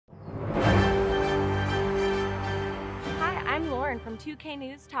rj2k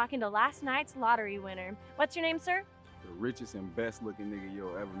News talking to last night's lottery winner. What's your name, sir? The richest and best looking nigga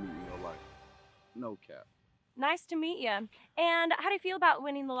you'll ever meet in your life. No cap. Nice to meet you. And how do you feel about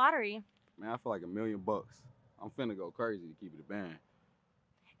winning the lottery? Man, I feel like $1 million. I'm finna go crazy to keep it a band.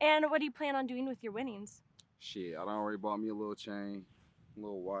 And what do you plan on doing with your winnings? Shit, I done already bought me a little chain, a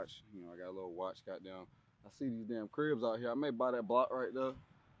little watch. You know, I got a little watch, goddamn. I see these damn cribs out here. I may buy that block right there.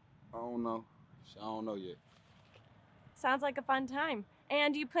 I don't know. I don't know yet. Sounds like a fun time.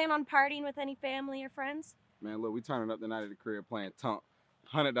 And do you plan on partying with any family or friends? Man, look, we turning up tonight at the crib playing Tunk.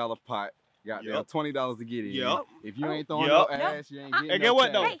 $100 pot. Goddamn, $20 to get in. Yep. If you ain't throwing no ass, you ain't getting Hey, no get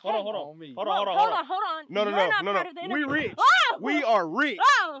what though? cash. Hold on. Hold on. No. You're not part of the We interview. rich. Oh! We are rich.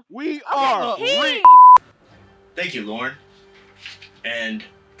 Oh! We are rich. Thank you, Lauren. And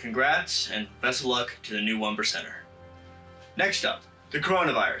congrats and best of luck to the new 1%er. Next up, the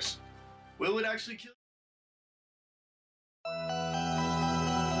coronavirus. Will it actually kill?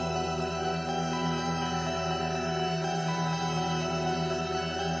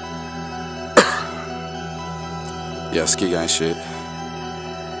 Yeah, ski ain't shit.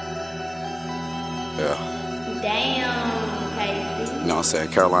 Yeah. Damn, Casey. You know what I'm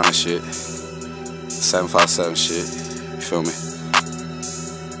saying? Carolina shit. 757 shit. You feel me?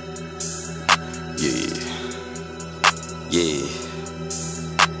 Yeah.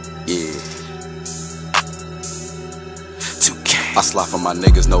 2K. I slide for my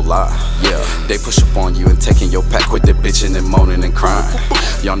niggas, no lie. Yeah. They push up on you and taking your pack with the bitchin' and moaning and crying.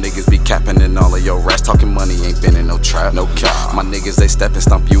 Y'all niggas be capping and all of your rats talking money ain't been in no trap. No cap. My niggas, they step and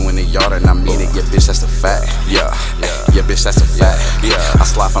stomp you in the yard and I mean it. Yeah, bitch, that's a fact. Yeah, bitch, that's a fact. Yeah, I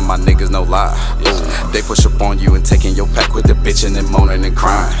slide for my niggas, no lie. Ooh. They push up on you and taking your pack with the bitchin' and moaning and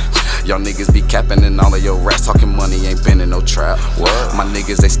crying. Y'all niggas be capping and all of your rats talking money ain't been in no trap. What? My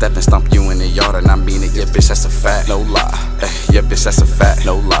niggas, they step and stomp you in the yard and I mean it. Yeah, bitch, that's a fact. No lie. Yeah, bitch, that's a fact.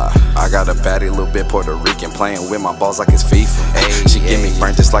 No lie. I got a baddie, little bit Puerto Rican, playing with my balls like it's FIFA. Ay, she give me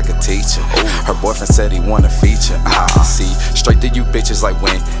brain just like a teacher. Her boyfriend said he want a feature. I see straight to you bitches like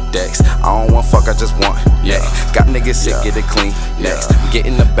Windex. I don't want fuck, I just want got niggas sick, get it clean next. Get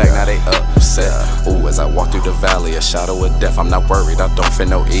in the bag, now they upset. Ooh, as I walk through the valley, a shadow of death, I'm not worried, I don't fear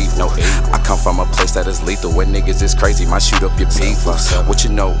no evil. I come from a place that is lethal, where niggas is crazy, might shoot up your people. What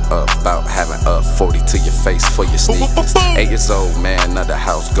you know about having a 40 to your face for your sneakers? 8 years old, man, of the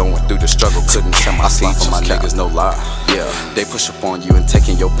house, going through the struggle, couldn't tell my teeth for my niggas, no lie. Yeah, they push up on you and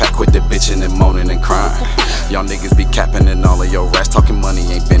taking your pack with the bitchin' and moaning and crying. Y'all niggas be capping and all of your rats talking money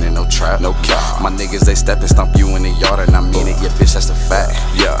ain't been in no trap. No cap. My niggas, they step and stomp you in the yard and I mean it. Yeah, bitch, that's a fact.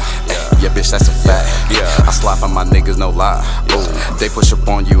 Yeah, bitch, that's a fact. Yeah, I slide for my niggas, no lie. Ooh. They push up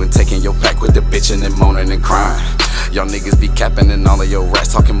on you and taking your pack with the bitchin' and moaning and crying. Y'all niggas be capping and all of your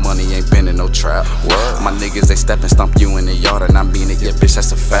rats talking money ain't been in no trap. What? My niggas, they step and stomp you in the yard and I mean it. Yeah, bitch,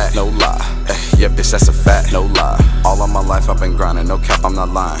 that's a fact. No lie. Yeah, bitch, that's a fact. No lie. All of my life I've been grinding, no cap, I'm not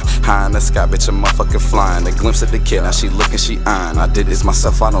lying. High in the sky, bitch, a motherfucker flying. A glimpse of the kid, now she looking, she eyeing. I did this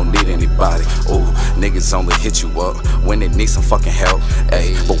myself, I don't need anybody. Ooh, niggas only hit you up when they need some fucking help.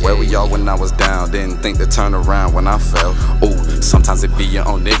 Ayy, but where were y'all when I was down? Didn't think to turn around when I fell. Ooh, sometimes it be your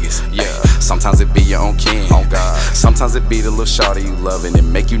own niggas. Yeah, sometimes it be your own kin. Oh God. Sometimes it be the little shawty you love and it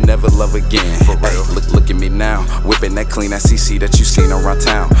make you never love again. For real. Look at me now, whipping that clean, that CC that you seen around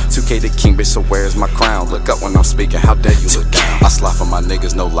town. 2K the king, bitch, so where's my crown? Look up when I'm speaking, how dare you look down? I slide for my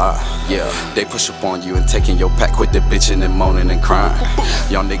niggas, no lie. Yeah, they push up on you and taking your pack with the bitchin' and moaning and crying.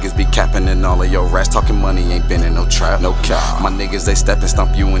 Y'all niggas be capping and all of your rats talking money ain't been in no trap. No cap. My niggas, they step and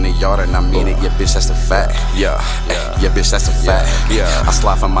stomp you in the yard and I mean it. Yeah, bitch, that's a fact. Yeah, bitch, that's a fact. Yeah, I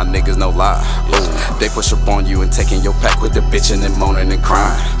slide for my niggas, no lie. Ooh. They push up on you and taking your pack with the bitchin' and moaning and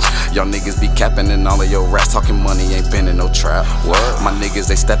crying. Y'all niggas be capping and all of your rats talking money ain't been in no trap. What? My niggas,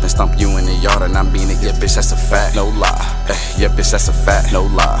 they step and stomp you in the yard and I mean it. Yeah, bitch, that's a fact. No lie. Yeah, bitch, that's a fact. No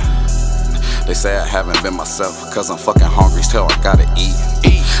lie. They say I haven't been myself, cause I'm fucking hungry, still I gotta eat.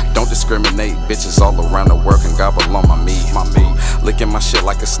 Don't discriminate, bitches all around the world can gobble on my meat. Licking my shit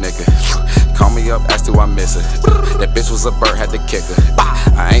like a snicker. Call me up, ask do I miss her. That bitch was a bird, had to kick her.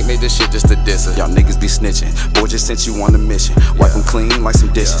 I ain't made this shit just to diss her. Y'all niggas be snitching, boy just sent you on a mission. Wipe them clean like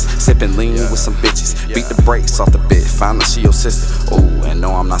some dishes, sipping lean with some bitches. Beat the brakes off the bit, find out she your sister. Ooh, and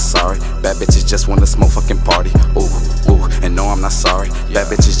no I'm not sorry, bad bitches just wanna smoke fucking party. Ooh, and no I'm not sorry, bad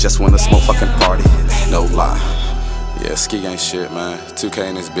bitches just wanna smoke fucking party. No lie. Yeah, ski ain't shit, man. 2K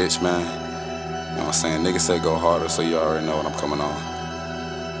in this bitch, man. You know what I'm saying? Niggas say go harder, so you already know what I'm coming on.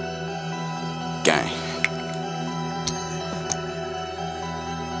 Gang.